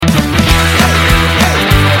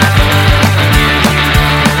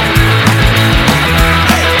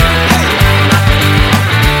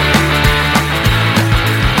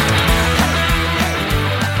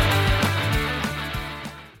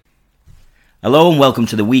Hello and welcome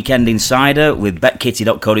to the Weekend Insider with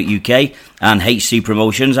betkitty.co.uk and HC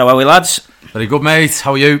Promotions. How are we, lads? Very good, mate.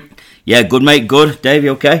 How are you? Yeah, good, mate. Good. Dave,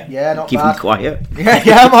 you okay? Yeah, not Keeping bad. quiet.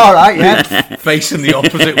 Yeah, I'm all right. Yeah. Facing the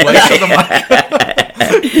opposite way to the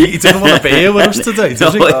mic. He didn't want to be here with us today,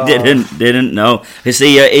 does he? No, he didn't. No. You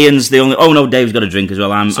see, Ian's the only. Oh no, Dave's got a drink as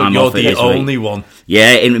well. I'm you're off it the this only week. one.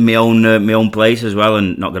 Yeah, in my own place as well,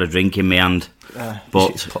 and not got a drink in my hand.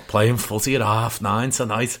 But Playing footy at 9:30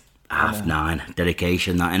 tonight. 9:30,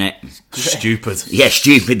 dedication, that innit? Stupid. Yeah,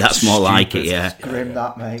 stupid. That's more like it. Yeah. Grim,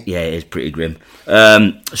 that, mate. Yeah, it is pretty grim.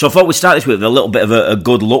 So I thought we'd start this with a little bit of a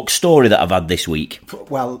good luck story that I've had this week.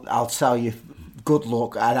 Well, I'll tell you, good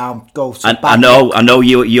luck, and I'll go to I know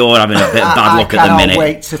you're having a bit of bad luck at the minute. I can't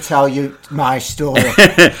wait to tell you my story.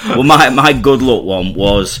 Well, my good luck one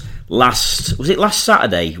was last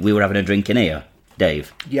Saturday. We were having a drink in here,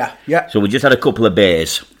 Dave. Yeah. So we just had a couple of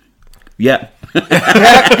beers. Yeah.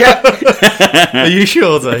 Are you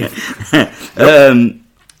sure, Dave?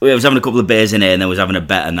 We was having a couple of beers in here, and then was having a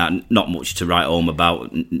bet, and that not much to write home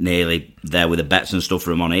about. Nearly there with the bets and stuff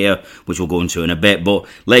from on here, which we'll go into in a bit. But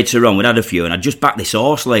later on, we'd had a few, and I just backed this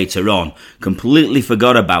horse later on. Completely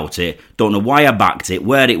forgot about it. Don't know why I backed it,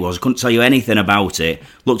 where it was. Couldn't tell you anything about it.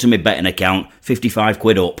 Looked at my betting account, 55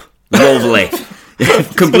 quid up. Lovely.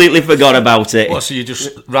 Completely forgot about it. What, so you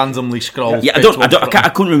just randomly scrolled? Yeah, I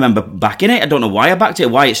couldn't remember backing it. I don't know why I backed it,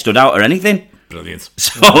 why it stood out or anything. Brilliant.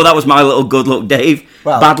 So that was my little good luck, Dave.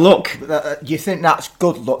 Well, bad luck. You think that's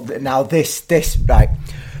good luck? Now this right.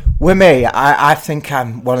 With me, I think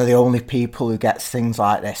I'm one of the only people who gets things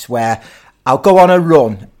like this, where I'll go on a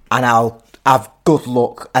run and I'll have good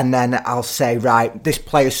luck, and then I'll say, right, this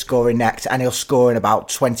player's scoring next, and he'll score in about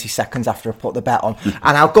 20 seconds after I put the bet on.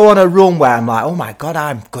 And I'll go on a run where I'm like, oh my God,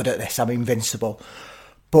 I'm good at this, I'm invincible.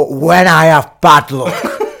 But when I have bad luck,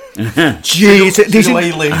 jeez,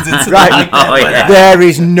 right, there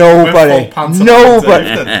is nobody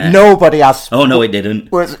has. Oh no, it didn't.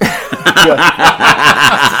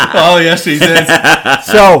 Oh yes, he did.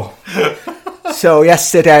 So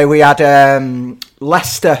yesterday we had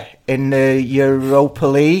Leicester in the Europa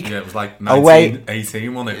League. Yeah, it was like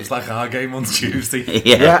 1918, wasn't it? It was like our game on Tuesday.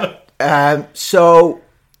 Yeah. So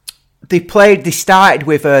they started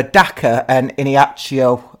with Daka and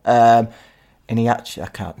Iniacio. Iniacio, I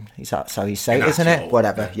can't. That's how you say it, isn't it?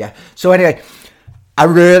 Whatever. Yeah. So anyway,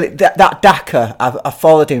 that Daka, I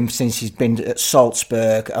followed him since he's been at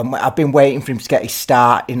Salzburg, and I've been waiting for him to get his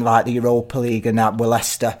start in like the Europa League and that with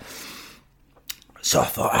Leicester. So I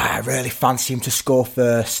thought, I really fancy him to score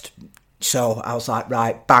first. So I was like,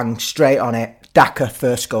 right, bang, straight on it. Daka,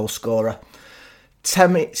 first goal scorer.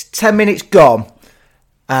 10 minutes gone,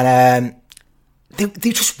 and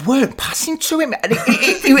they just weren't passing to him. And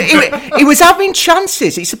he was having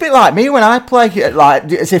chances. It's a bit like me when I play,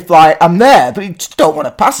 like as if like I'm there, but he just don't want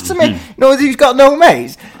to pass to me. No, he's got no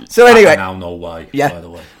mates. So anyway, I now know why. Yeah. By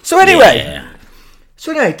the way. So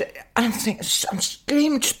anyway, I'm thinking, I'm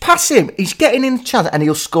screaming, just pass him. He's getting in the chance, and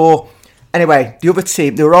he'll score. Anyway, the other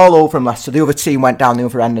team, they were all over him last, so the other team went down the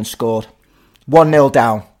other end and scored. 1-0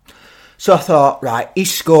 down. So I thought, right,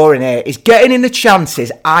 he's scoring here. He's getting in the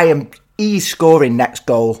chances. He's scoring next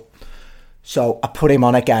goal. So I put him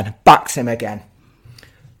on again, backed him again.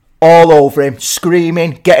 All over him,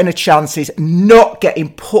 screaming, getting the chances, not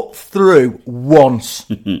getting put through once.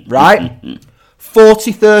 Right?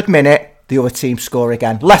 43rd minute. The other team score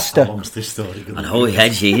again. Leicester. How long's this story gonna I know, be? yeah,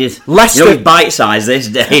 she is. Leicester. You know, bite-size this,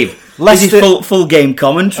 Dave. Leicester. This is full game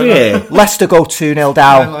commentary here. Leicester go 2-0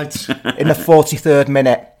 down Highlights. in the 43rd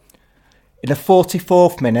minute. In the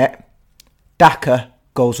 44th minute, Daka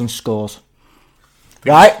goes and scores.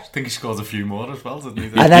 Right? I think he scored a few more as well,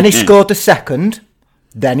 didn't he? And then he scored the second,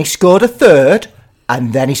 then he scored a third,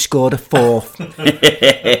 and then he scored a fourth.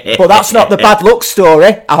 But that's not the bad luck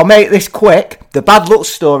story. I'll make this quick. The bad luck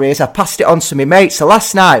story is I passed it on to my mate. So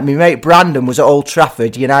last night, my mate Brandon was at Old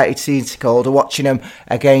Trafford, United season holder, watching them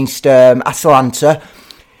against Atalanta.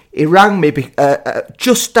 He rang me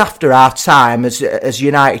just after our time as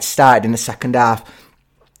United started in the second half.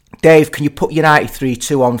 Dave, can you put United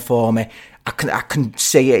 3-2 on for me? I can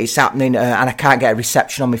see it, it's happening, and I can't get a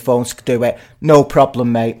reception on my phone to do it. No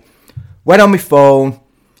problem, mate. Went on my phone,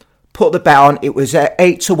 put the bet on. It was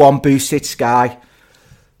 8-1 boosted Sky.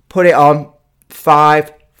 Put it on.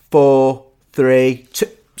 5, 4, 3, 2,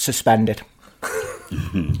 suspended.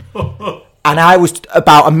 And I was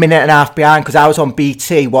about a minute and a half behind because I was on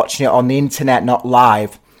BT watching it on the internet, not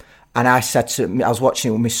live. And I said to me, I was watching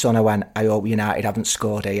it with my son. I went, I hope United haven't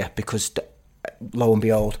scored here, because lo and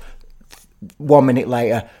behold, 1 minute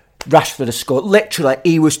later, Rashford has scored. Literally,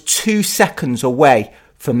 he was 2 seconds away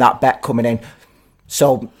from that bet coming in.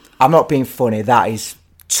 So I'm not being funny. That is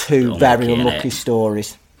two very Unlucky, unlucky innit?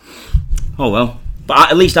 stories. Oh well,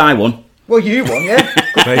 but at least I won. Well, you won, yeah.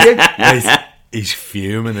 Good for you. Mate, he's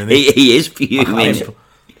fuming, isn't he? He is fuming.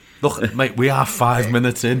 Look, mate, we are 5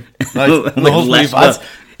 minutes in. Right? All we've Leicester. had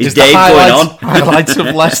Is the Dave going on? highlights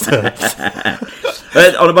of Leicester.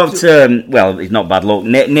 On about, well, it's not bad luck.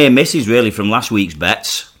 Near misses, really, from last week's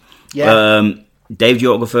bets. Yeah. Dave, do you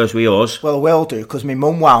want to go first with yours? Well, will do, because my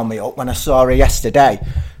mum wound me up when I saw her yesterday.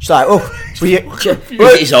 She's like,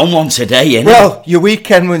 It's on one today, isn't it? well, your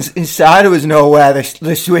weekend was inside. Was nowhere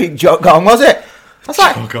this week. Joke gone, was it? I was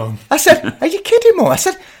like, Joke on. I said, are you kidding, Mum? I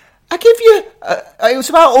said, I give you, it was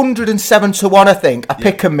about 107 to 1, I think. I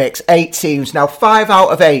pick and mix, 8 teams. Now, 5 out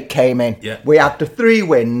of 8 came in. Yeah. We had the 3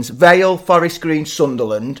 wins, Vale, Forest Green,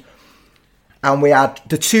 Sunderland. And we had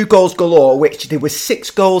the 2 goals galore, which there was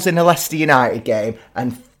 6 goals in the Leicester United game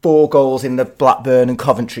and 4 goals in the Blackburn and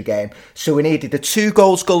Coventry game. So we needed the 2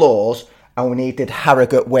 goals galores and we needed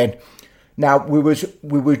Harrogate win. Now we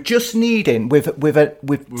were just needing with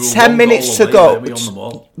 10 minutes to go.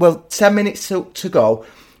 Well, 10 minutes to go.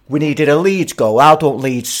 We needed a Leeds goal. How don't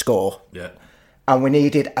Leeds score? Yeah. And we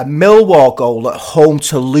needed a Millwall goal at home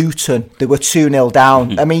to Luton. They were 2-0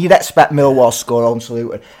 down. I mean, you'd expect Millwall to score home to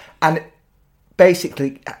Luton. And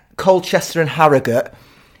basically, Colchester and Harrogate,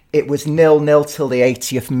 it was 0-0 till the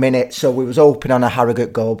 80th minute. So we was open on a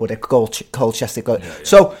Harrogate goal, but a Colchester goal. Yeah.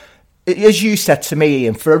 So, as you said to me,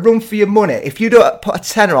 Ian, for a run for your money, if you don't put a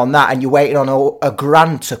tenner on that and you're waiting on a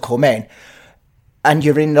grand to come in, and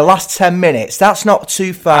you're in the last 10 minutes, that's not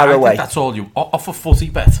too far I away. think that's all you... Off a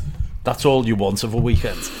footy bet, that's all you want of a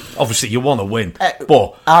weekend. Obviously, you want to win,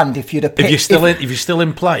 but... And if you'd have picked... If you're still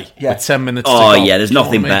in play with 10 minutes to go... Oh, yeah, there's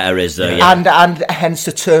nothing better, is there? Yeah. And hence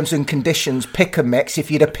the terms and conditions, pick and mix.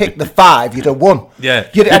 If you'd have picked the 5, you'd have won. Yeah.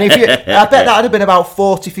 And if I bet that would have been about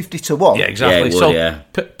 40, 50 to 1. Yeah, exactly. Yeah,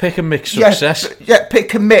 it would, Pick and mix success. Yeah,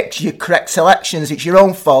 pick and mix your correct selections. It's your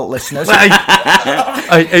own fault, listeners.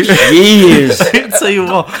 Jeez. Tell you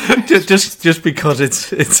what, just because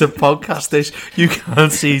it's a podcast, you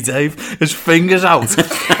can't see Dave. His fingers out,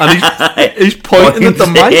 and he's pointing at the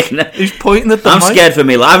mic. He's pointing at the mic. I'm scared for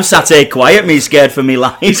me life. I'm sat here quiet. Me scared for me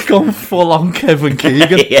life. He's gone full on Kevin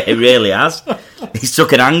Keegan. Yeah, he really has. He's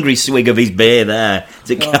took an angry swig of his beer there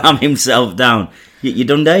to calm himself down. You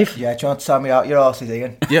done, Dave? Yeah, do you want to tell me out your horses,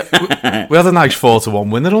 Ian? Yeah, we had a nice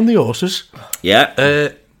 4-1 winner on the horses. Yeah.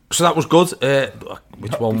 So that was good.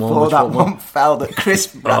 Which one won? Before that one fell that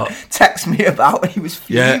Chris texted me about, and he was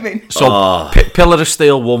fuming. Yeah. So Pillar of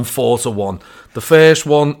Steel won 4-1. The first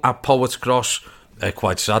one at Poets Cross,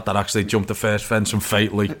 quite sad that actually jumped the first fence and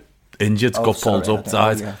fatally injured, got pulled up,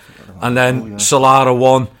 died. And then Solara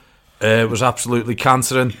won, was absolutely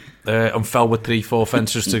cantering and fell with 3-4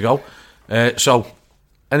 fences to go. So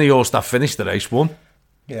any horse that finished the race won.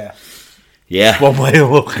 Yeah. Yeah. One way of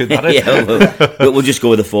looking at it. Yeah, we'll just go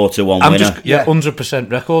with the 4-1 winner.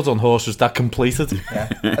 100% record on horses that completed. Yeah.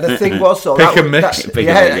 And the thing was, so pick and mix.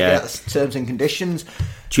 That's terms and conditions.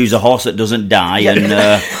 Choose a horse that doesn't die and...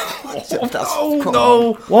 No. What?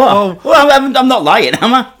 Oh. Well, I'm not lying,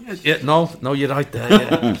 am I? Yeah, no, you're right there.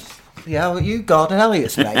 Yeah. Yeah, well, you Gordon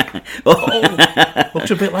Elliott's, mate.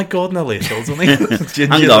 Looks a bit like Gordon Elliott, doesn't he?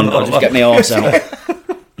 Hang on, I'll just get my horse out.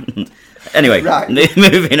 Anyway,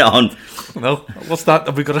 moving on. No, what's that?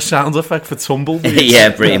 Have we got a sound effect for tumbleweed?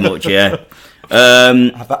 Yeah, pretty much, yeah.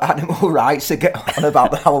 About animal rights to get on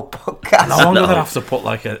about the whole podcast. No, I'm going to have to put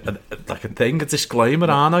like a disclaimer,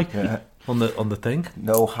 aren't I? Yeah. On the thing.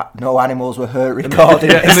 No animals were hurt recording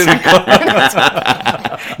this.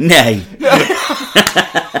 Nay.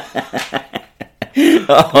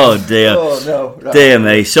 Oh dear. Oh no. Right. Dear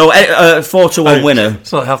me. So 4-1 winner.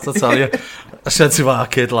 So I have to tell you, I said to our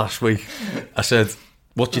kid last week, I said,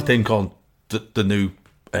 what do you think on the new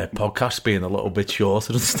podcast being a little bit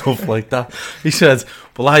shorter and stuff like that? He said,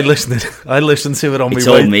 well, I listened to it on my way. He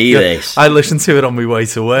told me this. I listened to it on my way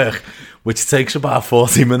to work, which takes about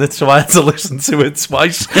 40 minutes, so I had to listen to it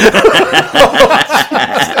twice.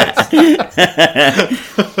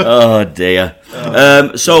 Oh dear.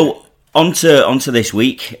 So onto this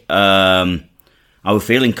week. Are we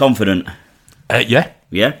feeling confident? Yeah.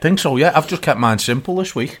 Yeah? Think so, yeah. I've just kept mine simple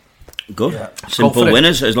this week. Good. Yeah. Simple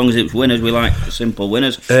winners. As long as it's winners, we like simple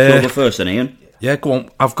winners. Go first then, Ian. Yeah, go on.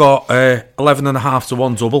 I've got 11.5 to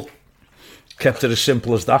 1 double. Kept it as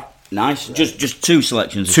simple as that. Nice. Just 2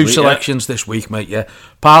 selections this week. 2 selections this week, mate, yeah.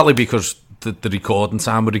 Partly because the recording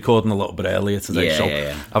time, we're recording a little bit earlier today,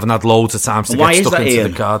 I haven't had loads of time to get stuck into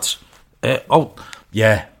Ian? The cards.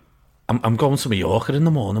 I'm going to Mallorca in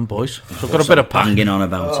the morning, boys. So I've got a bit of packing on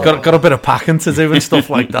about got a bit of packing to do and stuff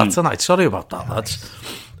like that tonight. Sorry about that, lads.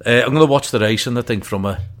 I'm going to watch the racing, I think, from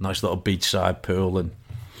a nice little beachside pool and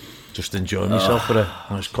just enjoy myself with a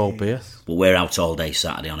nice cold beer. Well, we're out all day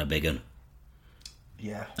Saturday on a big one.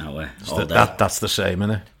 Yeah. Aren't we? All day. That's the same,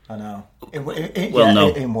 isn't it? I know.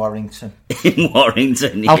 No. In Warrington. In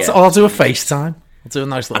Warrington, yeah. I'll do a FaceTime. I'll do a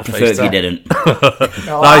nice little FaceTime. I prefer if you didn't.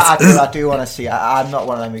 No, Right. I do want to see. I'm not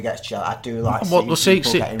one of them who gets jealous. I do like see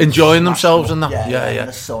getting enjoying smashed themselves up. and that. Yeah. In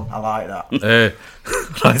the sun. I like that.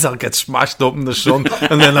 Right, I'll get smashed up in the sun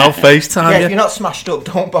and then I'll FaceTime you. If you're not smashed up,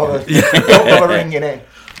 don't bother. Don't bother ringing in.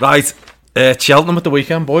 Right, Cheltenham at the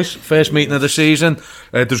weekend, boys. First meeting of the season.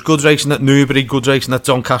 There's good racing at Newbury, good racing at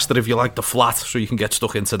Doncaster if you like the flat, so you can get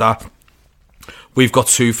stuck into that. We've got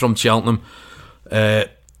 2 from Cheltenham.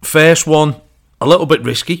 First one, a little bit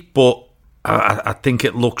risky, but I think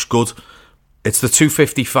it looks good. It's the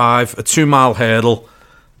 255, a 2 mile hurdle.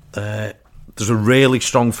 There's a really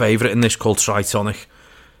strong favourite in this called Tritonic.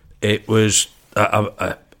 It was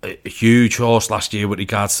a huge horse last year with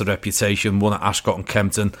regards to reputation, won at Ascot and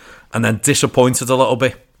Kempton, and then disappointed a little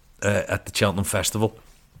bit at the Cheltenham Festival.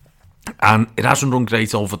 And it hasn't run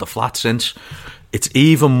great over the flat since. It's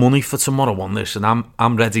even money for tomorrow on this, and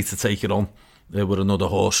I'm ready to take it on with another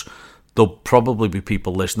horse. There'll probably be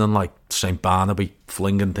people listening like St Barnaby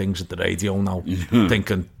flinging things at the radio now,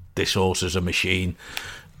 thinking this horse is a machine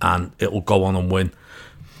and it'll go on and win.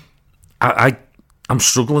 I'm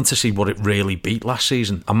struggling to see what it really beat last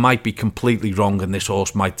season. I might be completely wrong and this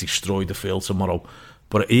horse might destroy the field tomorrow,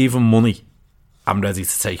 but at even money, I'm ready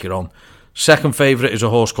to take it on. Second favourite is a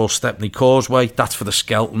horse called Stepney Causeway. That's for the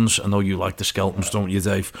Skeltons. I know you like the Skeltons, don't you,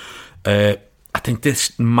 Dave? I think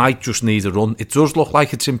this might just need a run. It does look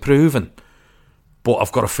like it's improving, but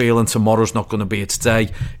I've got a feeling tomorrow's not going to be its day.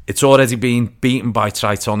 It's already been beaten by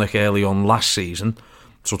Tritonic early on last season,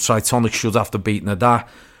 so Tritonic should have to beaten at that.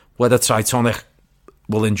 Whether Tritonic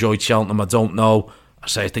will enjoy Cheltenham, I don't know. I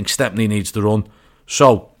think Stepney needs the run.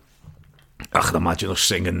 So, I can imagine us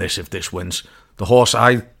singing this if this wins. The horse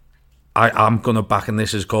I'm going to back in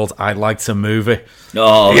this is called I Like to Move It.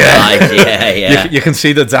 Oh, yeah. Right, yeah. You can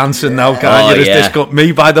see the dancing now, can't you? This got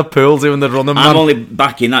me by the pool doing the running man. I'm only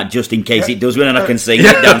backing that just in case it does win and I can sing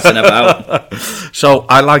it dancing about. So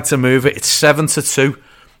I Like to Move It. It's 7-2.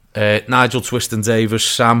 Nigel Twiston-Davis,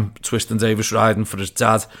 Sam Twiston-Davis riding for his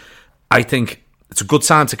dad. I think it's a good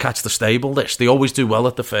time to catch the stable this. They always do well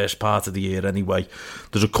at the first part of the year anyway.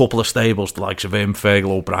 There's a couple of stables, the likes of him, Fergal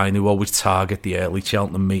O'Brien, who always target the early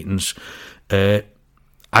Cheltenham meetings. I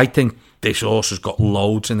think this horse has got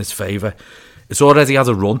loads in its favour. It's already had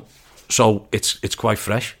a run, so it's quite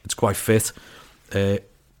fresh, it's quite fit.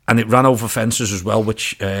 And it ran over fences as well,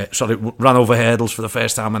 it ran over hurdles for the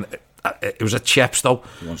first time, and it was at Chepstow.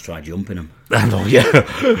 He once tried jumping him. I know, yeah.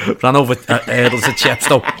 Ran over hurdles at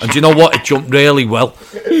Chepstow. And do you know what? It jumped really well.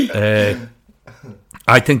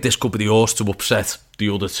 I think this could be the horse to upset the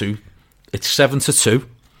other 2. It's 7-2.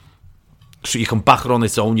 So you can back it on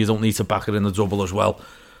its own. You don't need to back it in a double as well.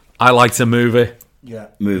 I like to move it. Yeah.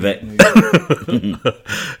 Move it.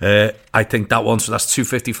 I think that one, so that's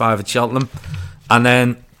 255 at Cheltenham. And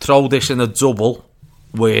then throw this in a double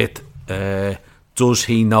with Does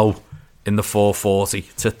He Know in the 440.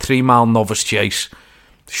 It's a 3 mile novice chase.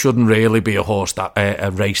 Shouldn't really be a horse that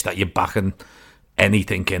a race that you're backing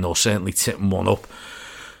anything in, or certainly tipping one up,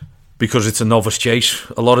 because it's a novice chase.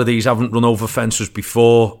 A lot of these haven't run over fences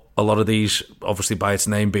before. A lot of these, obviously by its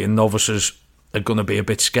name being novices, are going to be a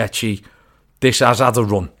bit sketchy. This has had a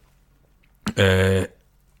run.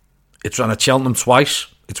 It's ran at Cheltenham twice.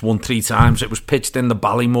 It's won 3 times. It was pitched in the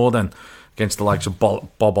Ballymore then against the likes of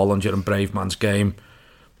Bob Ollinger and Brave Man's Game.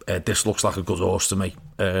 This looks like a good horse to me.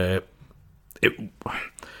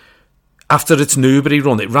 After its Newbury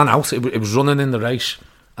run, it ran out. It was running in the race,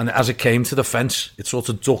 and as it came to the fence, it sort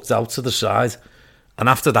of ducked out to the side. And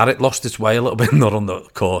after that, it lost its way a little bit. Not on the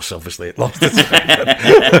course, obviously. It lost its way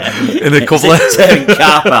in a couple of turn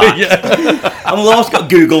car park. Yeah. And the horse got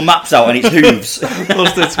Google Maps out and its hooves.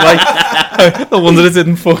 Lost its way. No wonder it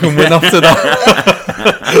didn't fucking win after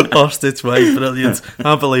that. Lost its way. Brilliant.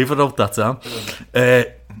 Can't believe it wrote that down.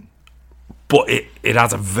 But it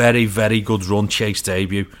had a very, very good run chase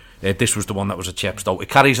debut. This was the one that was a Chepstow. It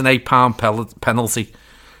carries an £8 penalty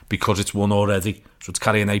because it's won already. So it's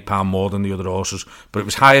carrying £8 more than the other horses. But it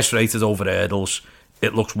was highest rated over hurdles.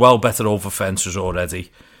 It looks well better over fences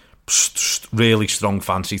already. Really strong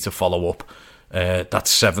fancy to follow up.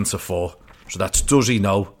 That's 7-4. So that's Does He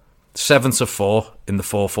Know? 7-4 in the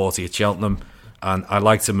 440 at Cheltenham. And I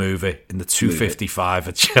like to move it in the 255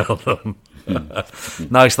 at Cheltenham.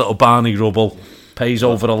 Nice little Barney rubble. Pays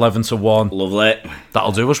over 11-1. Lovely.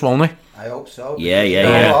 That'll do us, won't it? I hope so.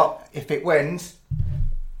 Yeah. What? If it wins...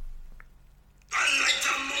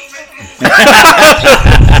 Move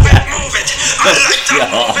it. I like to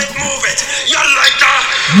move it. You like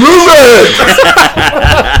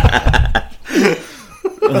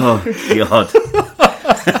Oh, God.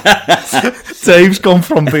 Dave's gone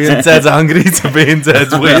from being dead angry to being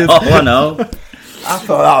dead weird. I know. I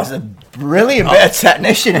thought that was a brilliant bit of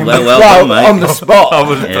technician in Well done, mate. on the spot. That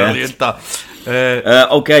was brilliant. That.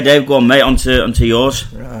 Okay, Dave, go on, mate. Onto yours.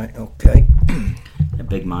 Right, okay.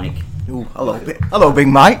 Big Mike. Ooh, hello, Big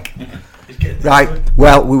Mike. Right,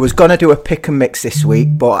 well, we was going to do a pick and mix this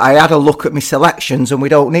week, but I had a look at my selections and we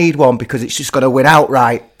don't need one because it's just going to win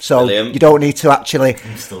outright. So Brilliant. You don't need to actually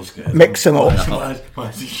mix them up. Why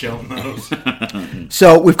is he showing those?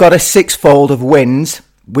 So we've got a six-fold of wins.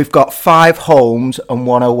 We've got 5 homes and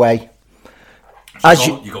 1 away.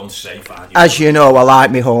 You're going safe, aren't you? As you know, I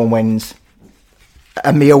like my home wins.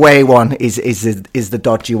 And my away one is the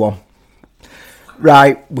dodgy one.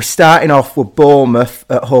 Right, we're starting off with Bournemouth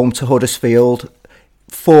at home to Huddersfield,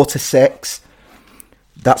 4-6.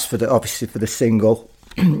 That's obviously for the single.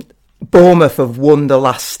 Bournemouth have won the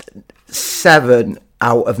last 7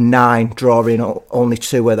 out of 9, drawing only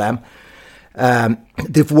 2 of them.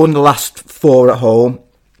 They've won the last 4 at home.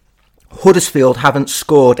 Huddersfield haven't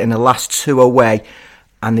scored in the last 2 away,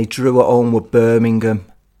 and they drew at home with Birmingham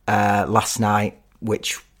last night,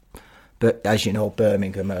 but as you know,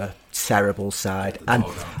 Birmingham are a terrible side. And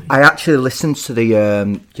I actually listened to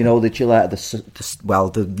the Gillette,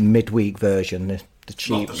 the midweek version, the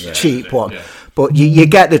cheap one. Yeah. But you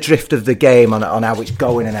get the drift of the game on how it's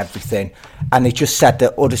going and everything. And they just said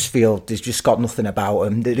that Huddersfield, they've just got nothing about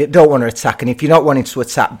them. They don't want to attack. And if you're not wanting to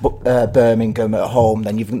attack Birmingham at home,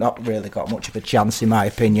 then you've not really got much of a chance, in my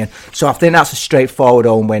opinion. So I think that's a straightforward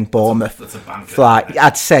home win, Bournemouth. That's a banker.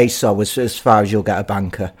 I'd say so, as far as you'll get a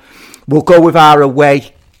banker. We'll go with our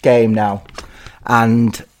away game now.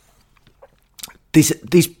 And the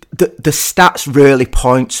stats really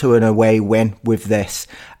point to an away win with this.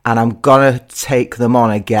 And I'm going to take them on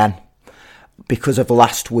again because of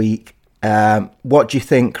last week. What do you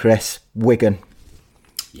think, Chris? Wigan?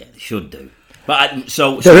 Yeah, they should do. But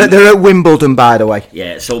they're at Wimbledon, by the way.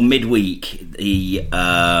 Yeah, so midweek,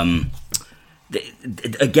 again, do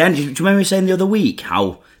you remember me saying the other week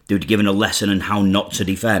how they were given a lesson on how not to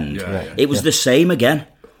defend? Yeah. It was the same again.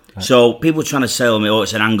 Right. So people were trying to sell me,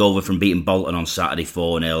 it's an hangover from beating Bolton on Saturday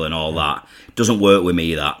 4-0 and all that. Doesn't work with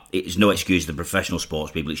me, that. It's no excuse to the professional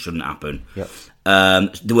sports people. It shouldn't happen. Yep.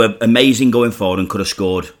 They were amazing going forward and could have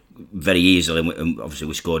scored very easily. And obviously,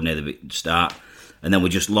 we scored near the start. And then we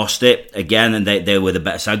just lost it again, and they were the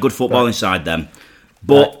better side. Good football inside them.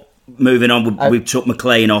 But moving on, we took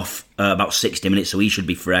McLean off about 60 minutes, so he should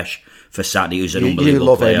be fresh for Saturday. Who's an unbelievable you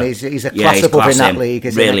love player. Him. He's a class above in that league,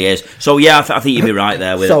 isn't really he? Is. So yeah, I think you'd be right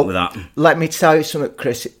there with that. Let me tell you something,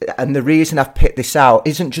 Chris. And the reason I've picked this out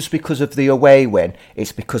isn't just because of the away win.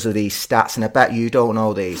 It's because of these stats, and I bet you don't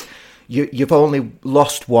know these. You've only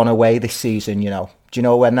lost 1 away this season. You know. Do you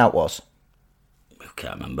know when that was? I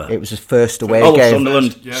can't remember. It was the first away game.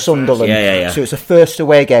 Sunderland. Sunderland. Yeah. So it's the first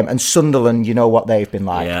away game, and Sunderland, you know what they've been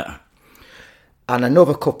like. Yeah. And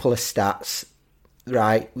another couple of stats,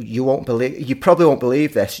 right? You probably won't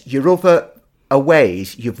believe this. Your other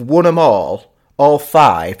aways, you've won them all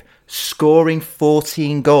 5, scoring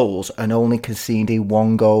 14 goals and only conceding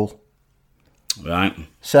 1 goal. Right.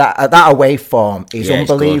 So that away form is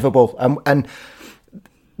unbelievable. And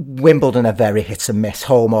Wimbledon are very hit and miss,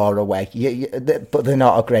 home or away. But they're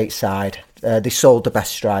not a great side. They sold the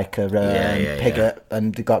best striker, Piggott,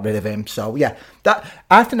 and they got rid of him. So,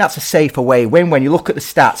 I think that's a safe away win when you look at the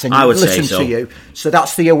stats and you listen to you. So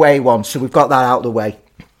that's the away one. So we've got that out of the way.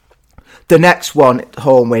 The next one,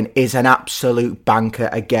 home win, is an absolute banker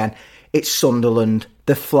again. It's Sunderland.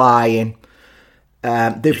 They're flying.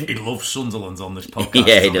 He loves Sunderland on this podcast.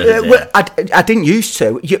 Yeah, he does. I didn't used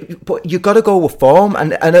to, but you got to go with form,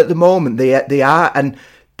 and at the moment they are, and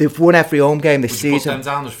they've won every home game this season. Put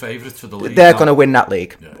them down as favourites for the league. They're going to win that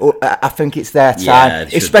league. Yeah. I think it's their time,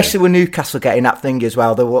 especially with Newcastle getting that thing as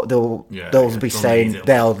well. They'll be saying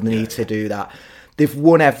they'll need to do that. They've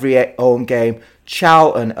won every home game.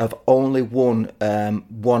 Charlton have only won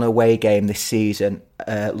 1 away game this season,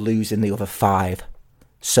 losing the other 5.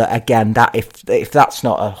 So again, that if that's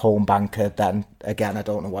not a home banker, then again, I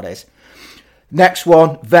don't know what is. Next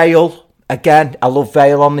one, Vale. Again, I love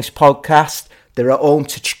Vale on this podcast. They're at home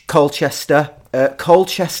to Colchester.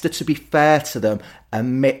 Colchester, to be fair to them, are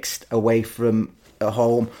mixed away from at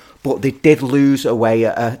home, but they did lose away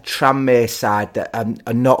at a Tranmere side that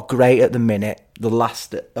are not great at the minute. The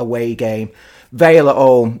last away game, Vale at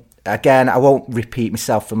home. Again, I won't repeat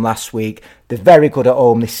myself from last week. They're very good at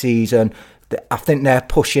home this season. I think they're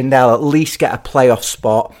pushing. They'll at least get a playoff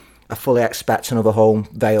spot. I fully expect another home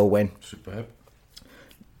Vale win. Superb.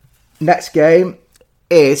 Next game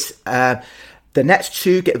is the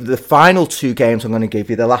final 2 games I'm going to give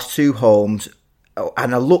you, the last 2 homes,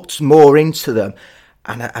 and I looked more into them,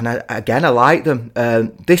 and I like them.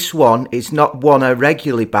 This one is not one I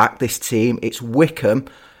regularly back, this team. It's Wickham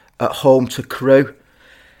at home to Crewe.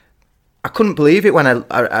 I couldn't believe it when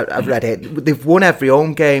I read it. They've won every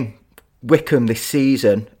home game, Wickham, this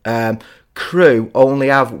season. Crewe only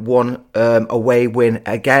have one away win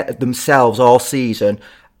again themselves all season,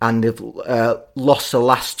 and they've lost the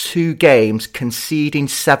last 2 games, conceding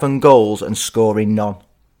 7 goals and scoring none.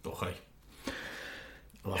 Okay.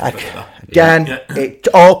 Again, it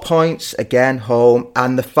all points again home,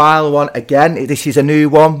 and the final one again. This is a new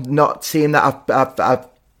one, not a team that I've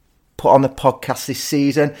put on the podcast this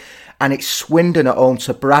season, and it's Swindon at home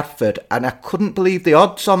to Bradford, and I couldn't believe the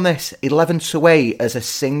odds on this, 11-8 as a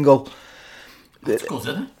single. That's good,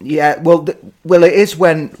 isn't it? Yeah, well, it is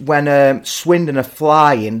when Swindon are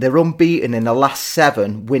flying. They're unbeaten in the last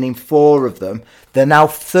 7, winning 4 of them. They're now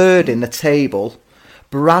 3rd in the table.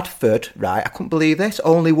 Bradford, right, I couldn't believe this,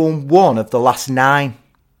 only won 1 of the last 9.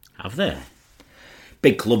 Have they?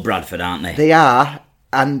 Big club, Bradford, aren't they? They are,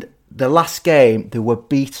 and the last game, they were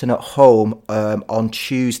beaten at home on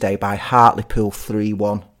Tuesday by Hartlepool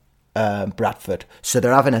 3-1. Bradford, so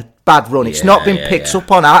they're having a bad run. It's not been picked up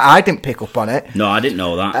on. I didn't pick up on it. No, I didn't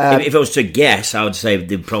know that. If I was to guess, I would say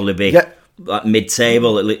they'd probably be like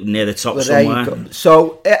mid-table, near the top somewhere.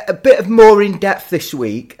 So a bit of more in depth this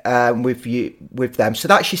week with them. So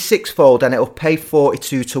that's your 6-fold, and it'll pay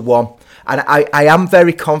 42-1. And I am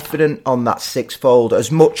very confident on that 6-fold,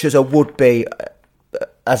 as much as I would be,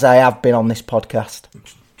 as I have been on this podcast. Do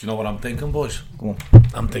you know what I'm thinking, boys? Go on.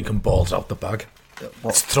 I'm thinking balls out the bag.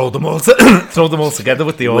 Let's throw them all together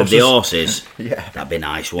with the horses. With the horses? Yeah. That'd be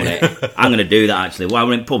nice, wouldn't it? I'm going to do that, actually. While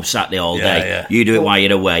we're in pub Saturday all day, yeah. you do it while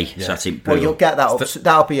you're away. Yeah. Well, you'll get that up.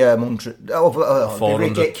 That'll be 100.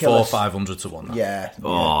 400, 500 to 1. Yeah.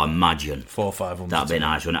 Oh, imagine. 400-500. That'd be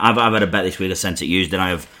nice, wouldn't it? I've had a bet this week. I sent it used, and I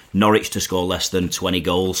have Norwich to score less than 20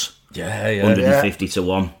 goals. Yeah. 150 to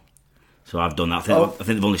 1. So I've done that. I think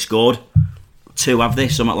they've only scored 2, have they?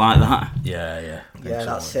 Something like that. Yeah. Yeah,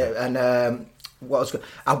 that's it. And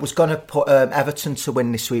I was going to put Everton to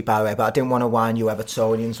win this week, by the way, but I didn't want to wind you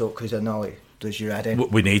Evertonians up because I know it does your head in.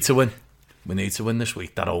 We need to win. We need to win this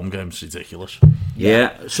week. That home game's ridiculous.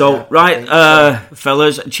 Yeah. So, right,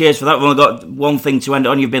 fellas, cheers for that. We've only got one thing to end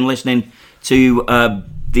on. You've been listening to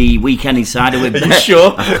the Weekend Insider with Are you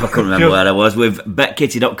sure? I couldn't remember where I was. With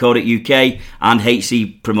betkitty.co.uk and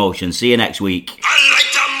HC Promotions. See you next week. I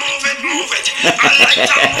like to move it. I like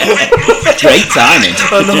to move it. Great timing.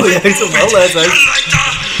 I know, yeah, it's a well there, I like to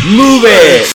move it.